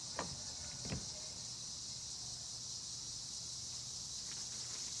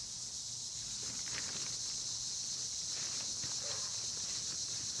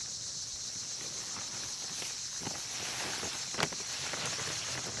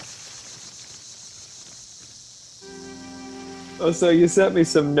Oh, so you sent me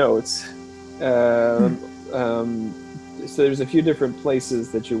some notes. Hmm. So there's a few different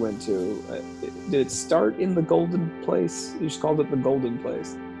places that you went to. Did it start in the Golden Place? You just called it the Golden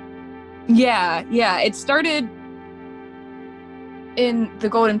Place. Yeah. It started in the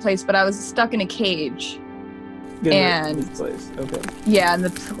Golden Place, but I was stuck in a cage. In this And place. Okay. yeah, in the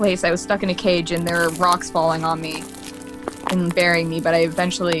place I was stuck in a cage and there were rocks falling on me and burying me, but I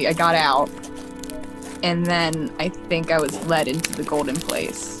got out. And then I think I was led into the Golden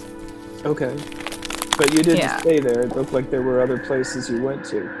Place. Okay. But you didn't Yeah. stay there. It looked like there were other places you went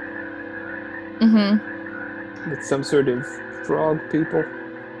to. Mm-hmm. With some sort of frog people.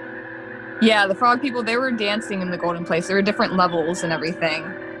 Yeah, the frog people, they were dancing in the Golden Place. There were different levels and everything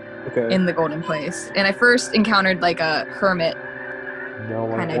Okay. in the Golden Place. And I first encountered like a hermit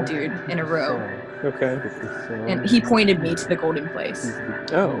Now I kind of want dude to keep in a the robe. sun, Okay. but the And sun he is pointed me to the here. Golden Place. He's the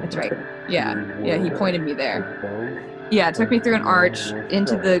Oh, That's key right. okay. Yeah. to a Yeah, he world pointed me there. of both Yeah, it took me and through an beyond arch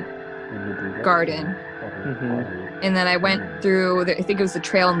into yourself the in the direction garden. of a Mm-hmm. higher And then I went being. through, I think it was the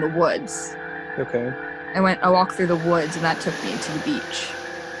trail in the woods. Okay. I walked through the woods and that took me to the beach.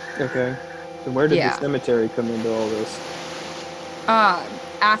 Okay. And where did the Yeah. cemetery come into all this?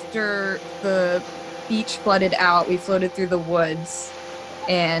 After the beach flooded out, we floated through the woods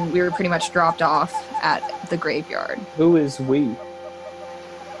and we were pretty much dropped off at the graveyard. Who is we?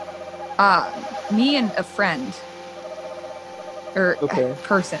 Me and a friend or Okay.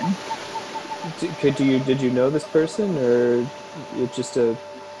 person. Did you know this person, or it just you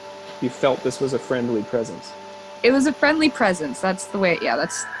felt this was a friendly presence? It was a friendly presence. That's the way. Yeah,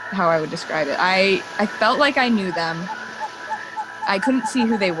 that's how I would describe it. I felt like I knew them. I couldn't see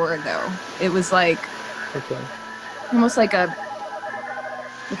who they were though. It was like Okay. almost like the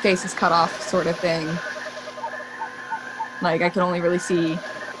face is cut off sort of thing. Like I could only really see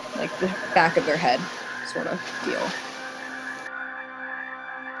like the back of their head sort of deal.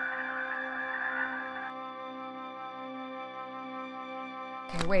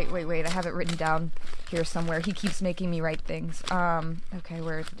 Okay, wait. I have it written down here somewhere. He keeps making me write things. Okay,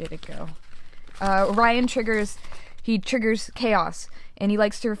 where did it go? Ryan triggers chaos, and they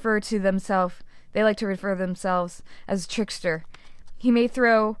like to refer themselves as trickster. He may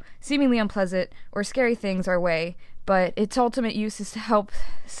throw seemingly unpleasant or scary things our way, but its ultimate use is to help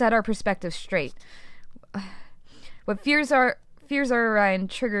set our perspective straight. What fears are Ryan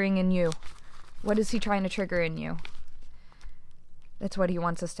triggering in you? What is he trying to trigger in you? That's what he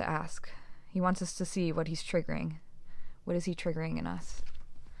wants us to ask. He wants us to see what he's triggering. What is he triggering in us?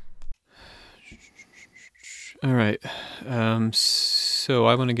 All right. So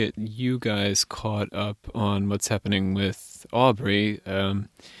I want to get you guys caught up on what's happening with Aubrey. I've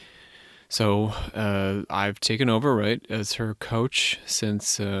taken over, right, as her coach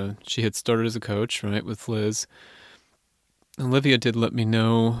since she had started as a coach, right, with Liz. Olivia did let me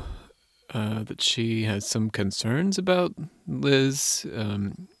know that she has some concerns about Liz.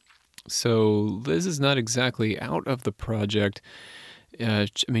 So Liz is not exactly out of the project.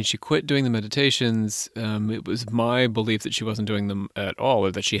 She quit doing the meditations. It was my belief that she wasn't doing them at all,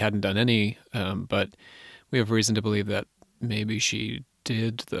 or that she hadn't done any. But we have reason to believe that maybe she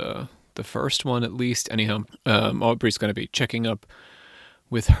did the first one at least. Anyhow, Aubrey's going to be checking up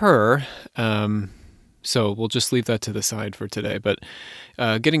with her. So we'll just leave that to the side for today. But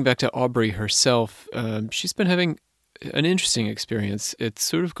getting back to Aubrey herself, she's been having an interesting experience. It's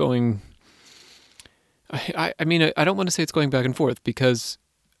sort of going... I don't want to say it's going back and forth, because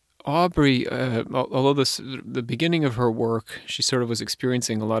Aubrey, although the beginning of her work, she sort of was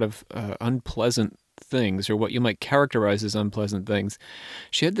experiencing a lot of unpleasant things, or what you might characterize as unpleasant things.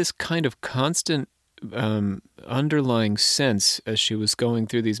 She had this kind of constant underlying sense as she was going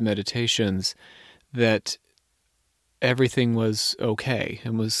through these meditations that everything was okay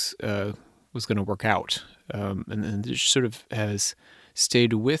and was going to work out, and it sort of has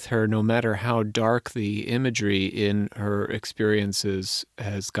stayed with her no matter how dark the imagery in her experiences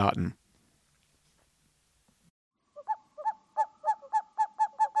has gotten.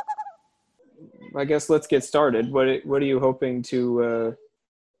 I guess let's get started. What are you hoping to?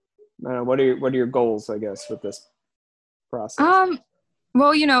 What are your goals, I guess, with this process?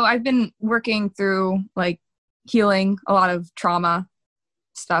 Well, I've been working through like healing a lot of trauma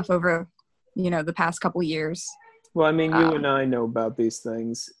stuff over, the past couple years. Well, I mean, you and I know about these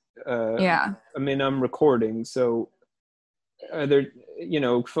things. Yeah. I mean, I'm recording, so are there,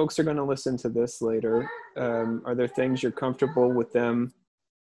 folks are going to listen to this later. Are there things you're comfortable with them?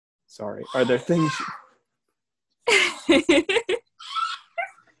 Sorry. Are there things...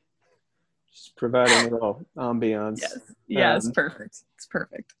 Just providing a little ambiance. Yes. Yeah, it's perfect. It's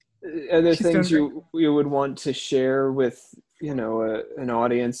perfect. Are there She's things doing you would want to share with an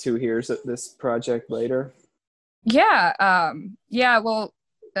audience who hears this project later? Well,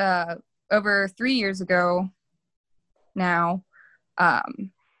 over 3 years ago now,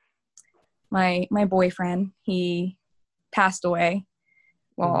 my boyfriend, he passed away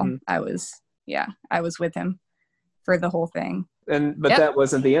while I was with him for the whole thing. But that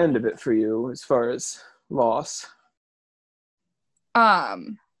wasn't the end of it for you as far as loss. Well,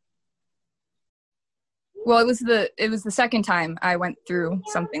 it was the second time I went through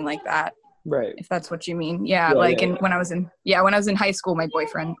something like that. Right. If that's what you mean. When I was in high school, my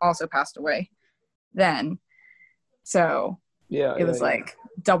boyfriend also passed away then. So it was like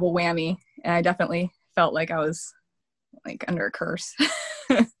double whammy. And I definitely felt like I was like under a curse.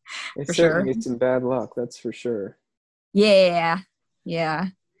 It's certainly some bad luck, that's for sure. Yeah.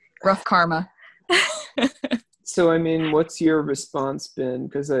 Rough karma. So, I mean, what's your response been?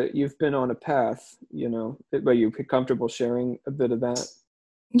 Because you've been on a path, but you feel comfortable sharing a bit of that?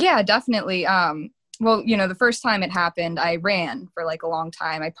 Yeah, definitely. Well, the first time it happened, I ran for like a long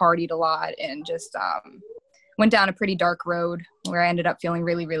time. I partied a lot and just went down a pretty dark road where I ended up feeling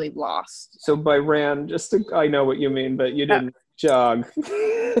really, really lost. So by ran, I know what you mean, but you didn't jog.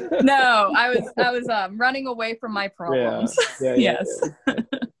 No, I was running away from my problems. Yeah. Yes.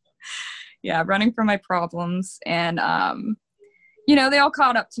 Yeah, running from my problems. And, they all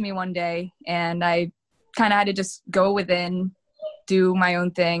caught up to me one day and I kind of had to just go within, do my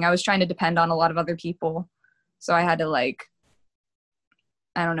own thing. I was trying to depend on a lot of other people. So I had to learn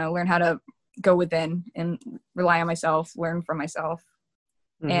how to go within and rely on myself, learn from myself.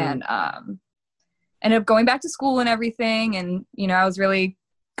 And ended up going back to school and everything. And, I was really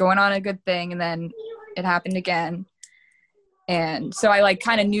going on a good thing. And then it happened again. And so I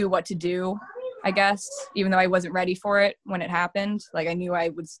kind of knew what to do, I guess, even though I wasn't ready for it when it happened. Like I knew I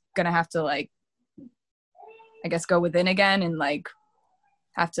was going to have to I guess go within again and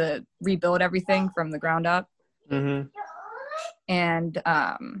have to rebuild everything from the ground up. And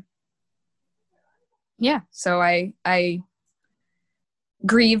so I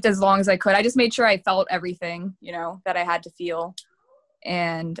grieved as long as I could. I just made sure I felt everything, that I had to feel,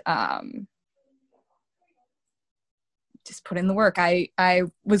 and just put in the work. I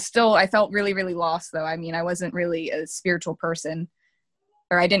felt really, really lost though. I mean, I wasn't really a spiritual person,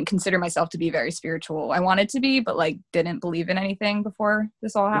 or I didn't consider myself to be very spiritual. I wanted to be, but didn't believe in anything before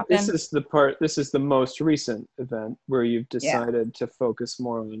this all happened. This is the most recent event where you've decided to focus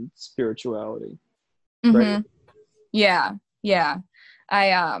more on spirituality. Right? Yeah.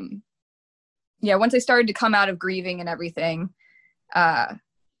 Once I started to come out of grieving and everything, I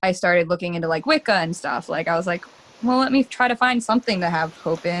started looking into Wicca and stuff. I was like, well, let me try to find something to have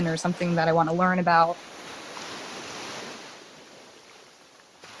hope in, or something that I want to learn about.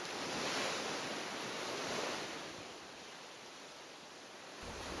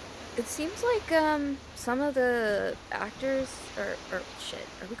 It seems like some of the actors are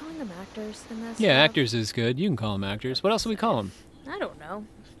we calling them actors in this? Yeah, actors is good. You can call them actors. What else do we call them? I don't know.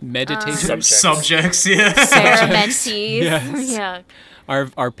 Meditators? Subjects, yeah. Sarah mentees. Yes. Yeah.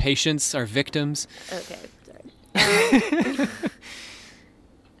 Our patients, our victims. Okay, sorry.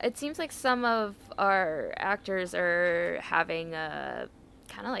 It seems like some of our actors are having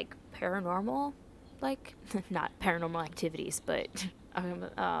kind of paranormal, not paranormal activities, but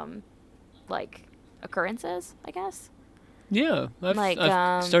occurrences, I guess. Yeah,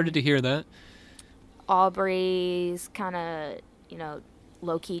 I've started to hear that. Aubrey's kind of,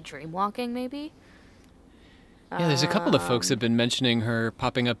 low-key dream-walking, maybe. Yeah, there's a couple of folks have been mentioning her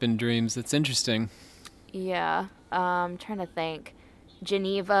popping up in dreams. That's interesting. Yeah, I'm trying to think.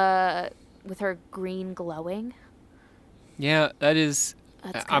 Geneva with her green glowing. Yeah, that is...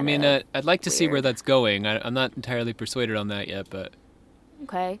 I'd like to see where that's going. I'm not entirely persuaded on that yet, but...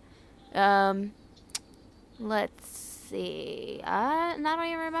 Okay. Let's see. I don't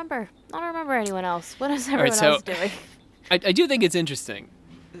even remember. I don't remember anyone else. What is everyone else doing? I do think it's interesting,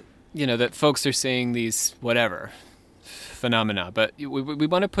 that folks are saying these phenomena, but we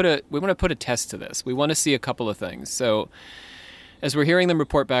want to put a test to this. We want to see a couple of things. So, as we're hearing them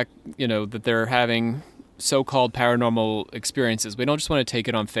report back, that they're having so-called paranormal experiences, we don't just want to take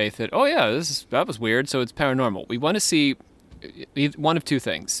it on faith that that was weird, so it's paranormal. We want to see one of two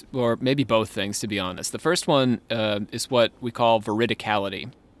things, or maybe both things, to be honest. The first one is what we call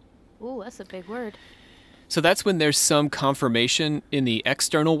veridicality. Ooh, that's a big word. So that's when there's some confirmation in the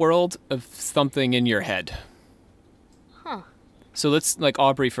external world of something in your head. Huh. So let's,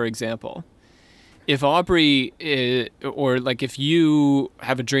 Aubrey, for example. If Aubrey, if you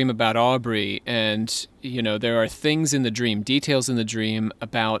have a dream about Aubrey and, there are things in the dream, details in the dream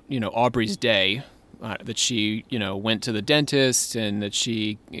about, Aubrey's day, that she, went to the dentist and that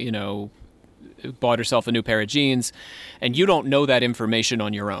she, bought herself a new pair of jeans, and you don't know that information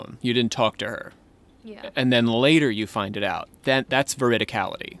on your own. You didn't talk to her. Yeah. And then later you find it out. That's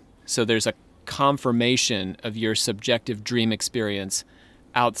veridicality. So there's a confirmation of your subjective dream experience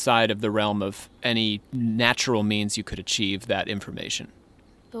outside of the realm of any natural means you could achieve that information.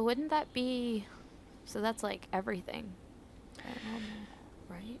 But wouldn't that be... So that's like everything. Paranormal,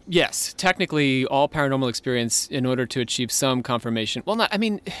 right? Yes, technically, all paranormal experience, in order to achieve some confirmation. Well, not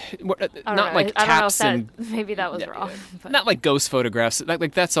like taps and maybe that was wrong. But. Not like ghost photographs.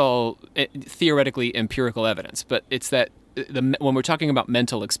 Like that's all theoretically empirical evidence. But it's that when we're talking about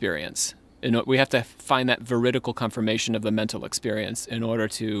mental experience, we have to find that veridical confirmation of the mental experience in order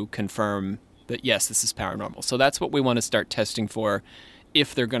to confirm that yes, this is paranormal. So that's what we want to start testing for,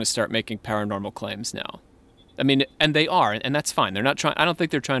 if they're going to start making paranormal claims now. I mean, and they are, and that's fine. They're not trying. I don't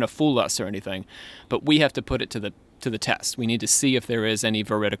think they're trying to fool us or anything, but we have to put it to the test. We need to see if there is any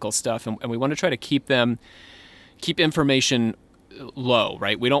veridical stuff, and we want to try to keep information low,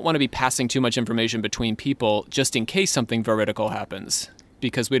 right? We don't want to be passing too much information between people just in case something veridical happens,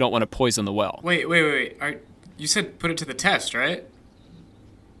 because we don't want to poison the well. Wait. You said put it to the test, right?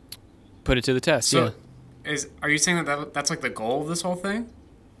 Put it to the test. So yeah. Are you saying that's like the goal of this whole thing?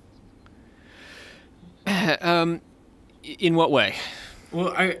 In what way?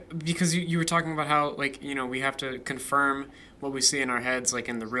 Well, because you were talking about how, like, we have to confirm what we see in our heads, like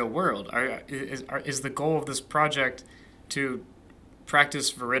in the real world. Is the goal of this project to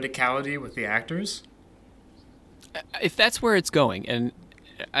practice veridicality with the actors? If that's where it's going, and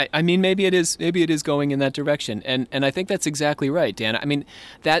I mean, maybe it is going in that direction, and I think that's exactly right, Dan. I mean,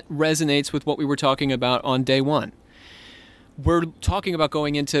 that resonates with what we were talking about on day one. We're talking about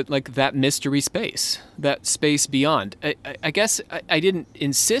going into like that mystery space, that space beyond. I guess I didn't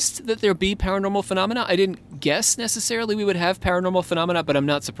insist that there be paranormal phenomena. I didn't guess necessarily we would have paranormal phenomena, but I'm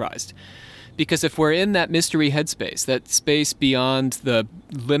not surprised. Because if we're in that mystery headspace, that space beyond the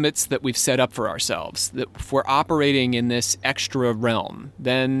limits that we've set up for ourselves, that if we're operating in this extra realm,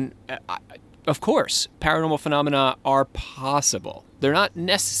 then of course, paranormal phenomena are possible. They're not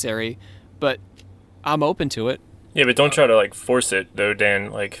necessary, but I'm open to it. Yeah, but don't try to like force it though,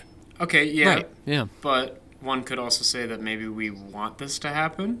 Dan. Like, okay, yeah, right. Yeah. But one could also say that maybe we want this to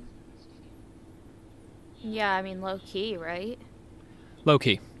happen. Yeah, I mean, low key, right? Low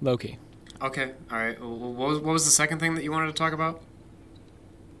key. Okay, all right. What was the second thing that you wanted to talk about?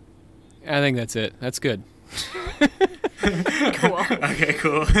 I think that's it. That's good. Cool. Okay,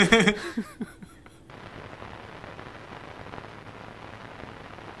 cool.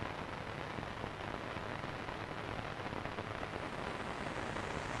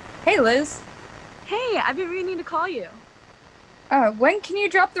 Hey, Liz. Hey, I've been meaning to call you. When can you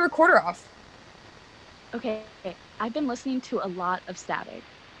drop the recorder off? Okay, I've been listening to a lot of static.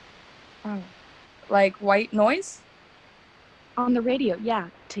 Oh, like white noise? On the radio, yeah,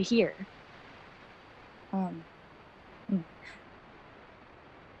 to hear. Do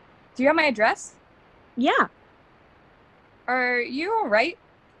you have my address? Yeah. Are you all right?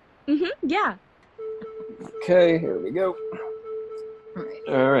 Yeah. Okay, here we go.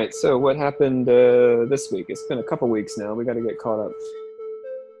 All right, so what happened this week? It's been a couple weeks now. We got to get caught up.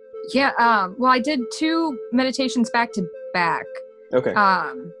 Yeah, well, I did 2 meditations back to back. Okay.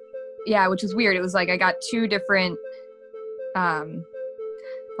 Yeah, which was weird. It was like I got 2 different,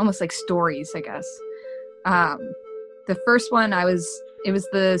 almost like stories, I guess. The first one, it was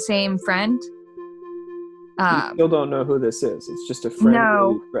the same friend. You still don't know who this is. It's just a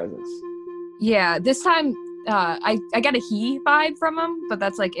friendly presence. Yeah, this time I got a he vibe from him, but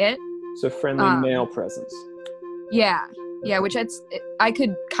that's like it. So friendly male presence. Yeah, which I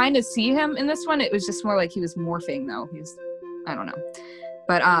could kind of see him in this one. It was just more like he was morphing, though. I don't know.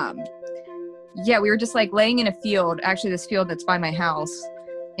 But yeah, we were just like laying in a field, actually this field that's by my house,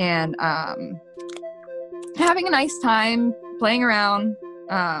 and having a nice time playing around.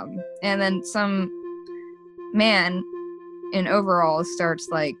 And then some man in overalls starts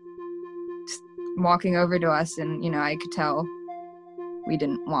like walking over to us, and I could tell we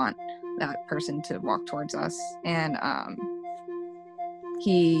didn't want that person to walk towards us, and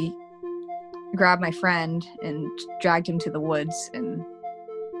he grabbed my friend and dragged him to the woods and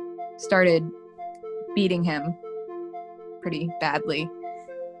started beating him pretty badly.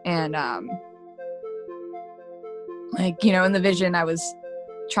 And in the vision I was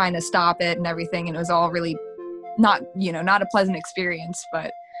trying to stop it and everything, and it was all really not a pleasant experience,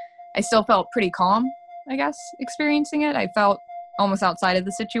 but I still felt pretty calm, I guess, experiencing it. I felt almost outside of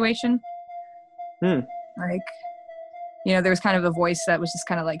the situation. Like, You know, there was kind of a voice that was just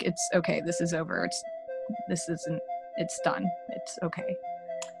kind of like, it's okay, this is over. It's done. It's okay.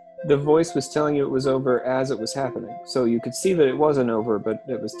 The voice was telling you it was over as it was happening. So you could see that it wasn't over, but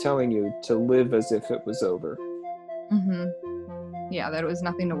it was telling you to live as if it was over. Mm-hmm. Yeah, that it was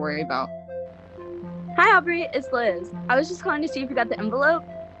nothing to worry about. Hi, Aubrey. It's Liz. I was just calling to see if you got the envelope.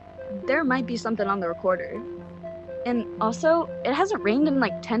 There might be something on the recorder. And also, it hasn't rained in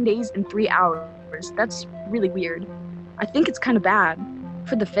like 10 days and 3 hours. That's really weird. I think it's kind of bad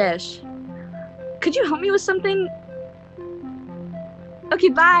for the fish. Could you help me with something? Okay,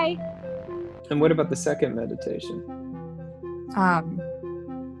 bye. And what about the second meditation?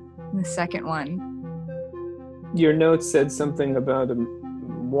 The second one. Your notes said something about a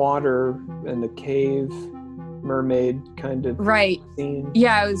water and a cave, mermaid kind of scene.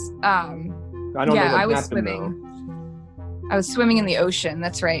 Yeah, I was I don't know what I was happened, swimming. I was swimming in the ocean,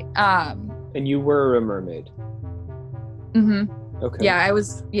 that's right. And you were a mermaid. Mm-hmm. Okay. Yeah,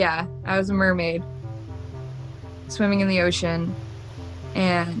 I was a mermaid. Swimming in the ocean.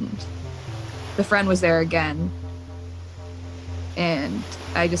 And the friend was there again. And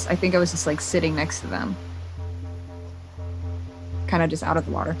I think I was just like sitting next to them. Kind of just out of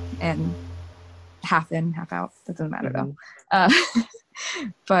the water and half in, half out. That doesn't matter though.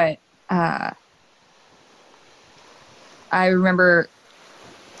 But I remember,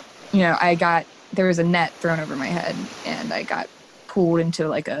 there was a net thrown over my head and I got pulled into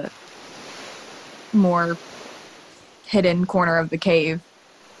like a more hidden corner of the cave.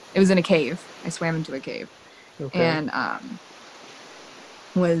 It was in a cave. I swam into a cave. Okay. And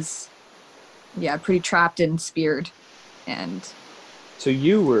was pretty trapped and speared. And so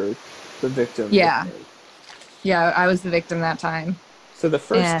you were the victim. Yeah, I was the victim that time. So the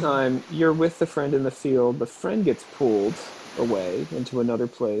first time you're with the friend in the field, the friend gets pulled away into another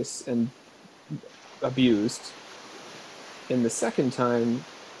place and abused. And the second time,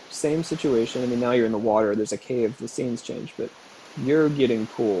 same situation. I mean, now you're in the water, there's a cave, the scene's changed, but you're getting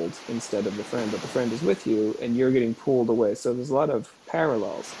pulled instead of the friend, but the friend is with you and you're getting pulled away. So there's a lot of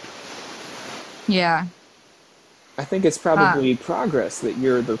parallels. Yeah. I think it's probably progress that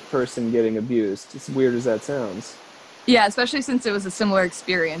you're the person getting abused, as weird as that sounds. Yeah, especially since it was a similar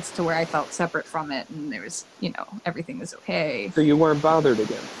experience to where I felt separate from it and there was, everything was okay. So you weren't bothered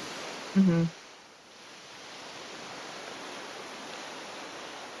again. Mm-hmm.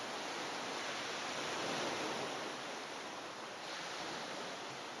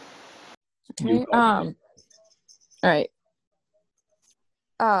 Okay. All right.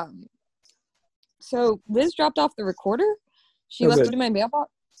 So Liz dropped off the recorder. She left it in my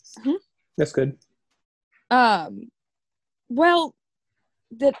mailbox. That's good. Well,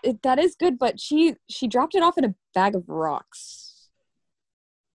 that is good, but she dropped it off in a bag of rocks.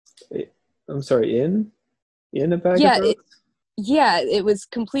 I'm sorry, in a bag of rocks? It was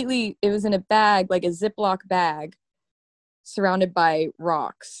in a bag, like a Ziploc bag, surrounded by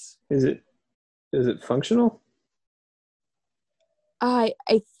rocks. Is it functional? I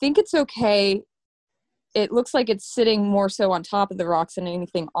think it's okay. It looks like it's sitting more so on top of the rocks than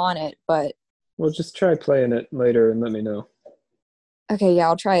anything on it, but... Well, just try playing it later and let me know. Okay, yeah,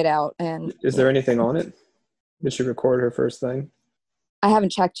 I'll try it out. And is there anything on it? Did she record her first thing? I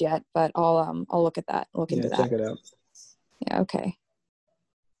haven't checked yet, but I'll look at that. Look into that. Yeah, check it out. Yeah, okay.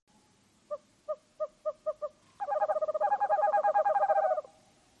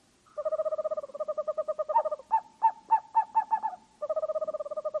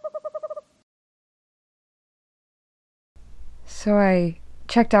 So I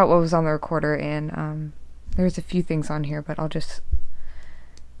checked out what was on the recorder, and there's a few things on here, but I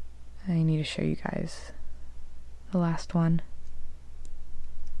need to show you guys the last one.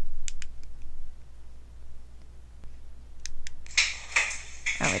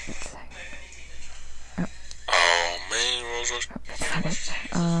 Oh, wait, that's a second. Oh, man, that's not it.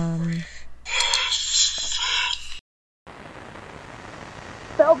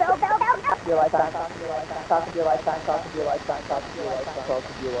 Your lifetime, talk to your lifetime, talk to your lifetime, talk to your lifetime, talk to your lifetime,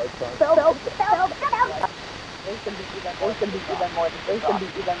 talk to your lifetime. There's gonna be even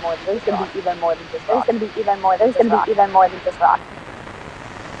more than just rock.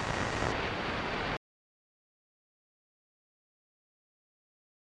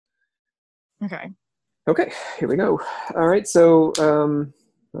 Okay, here we go. All right, so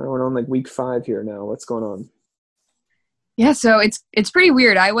we're on like week 5 here now. What's going on? Yeah, so it's pretty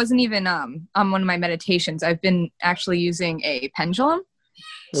weird. I wasn't even on one of my meditations. I've been actually using a pendulum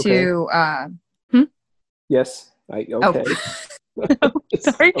to Yes. Okay. Oh,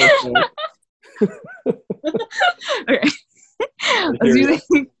 sorry.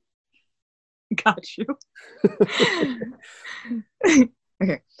 Okay. Got you.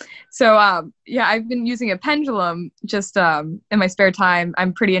 Okay. So, yeah, I've been using a pendulum just in my spare time.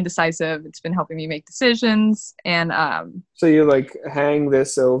 I'm pretty indecisive. It's been helping me make decisions. And So you like hang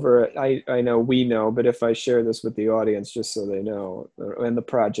this over, I know we know, but if I share this with the audience just so they know, and the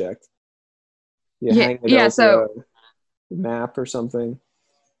project, you hang it over so a map or something?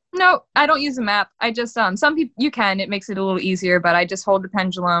 no, I don't use a map. I just some people you can. It makes it a little easier, but I just hold the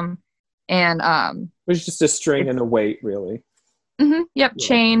pendulum and It's just a string and a weight, really. yep, Yeah.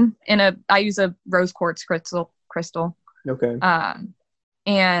 chain I use a rose quartz crystal. Okay.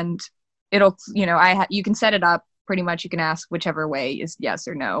 And it'll, you can set it up pretty much. You can ask whichever way is yes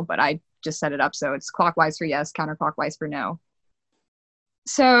or no, but I just set it up so it's clockwise for yes, counterclockwise for no.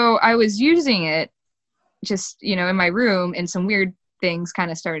 So I was using it just, in my room, and some weird things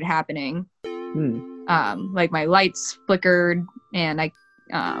kind of started happening. Like my lights flickered, and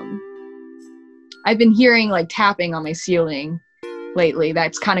I've been hearing like tapping on my ceiling lately.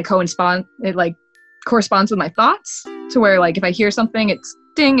 That's kind of corresponds with my thoughts, to where like if I hear something, it's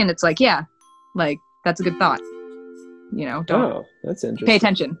ding, and it's like, yeah, like that's a good thought. Don't that's interesting. pay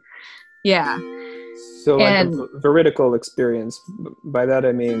attention. Yeah. So like a veridical experience. By that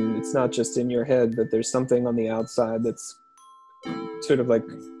I mean it's not just in your head, but there's something on the outside that's sort of like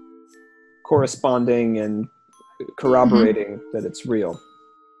corresponding and corroborating that it's real.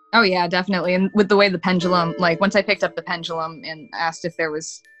 Oh yeah, definitely. And with the way the pendulum, like once I picked up the pendulum and asked if there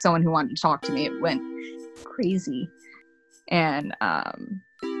was someone who wanted to talk to me, it went crazy. And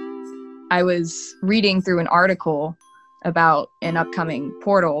I was reading through an article about an upcoming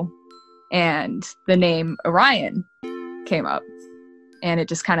portal, and the name Orion came up, and it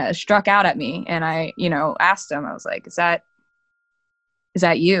just kind of struck out at me. And I, asked him, I was like, is that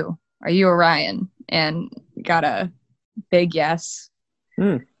you? Are you Orion? And got a big yes.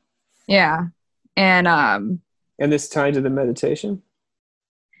 Yeah. And this tied to the meditation?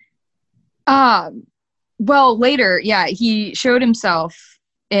 Well, later, yeah, he showed himself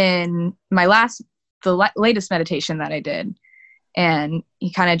in the latest meditation that I did, and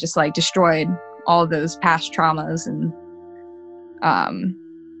he kind of just like destroyed all of those past traumas, and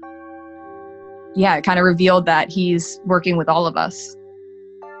yeah, it kind of revealed that he's working with all of us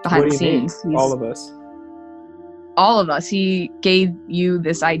behind the scenes. All of us. All of us. He gave you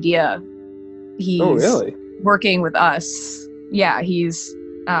this idea. He's really? working with us. Yeah, he's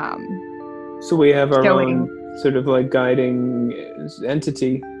so we have our own sort of like guiding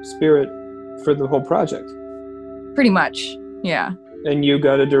entity, spirit, for the whole project. Pretty much, yeah. And you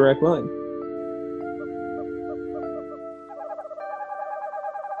got a direct line.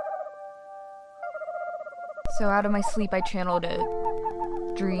 So out of my sleep, I channeled a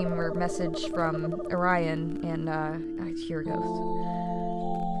dream or message from Orion, and here it goes.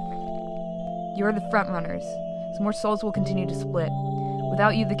 You are the front runners, so more souls will continue to split.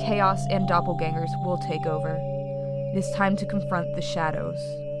 Without you, the chaos and doppelgangers will take over. It is time to confront the shadows.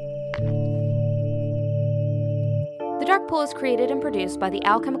 The Dark Pool is created and produced by the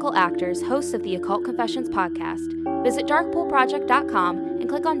Alchemical Actors, hosts of the Occult Confessions podcast. Visit darkpoolproject.com and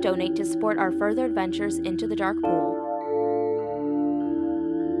click on Donate to support our further adventures into the Dark Pool.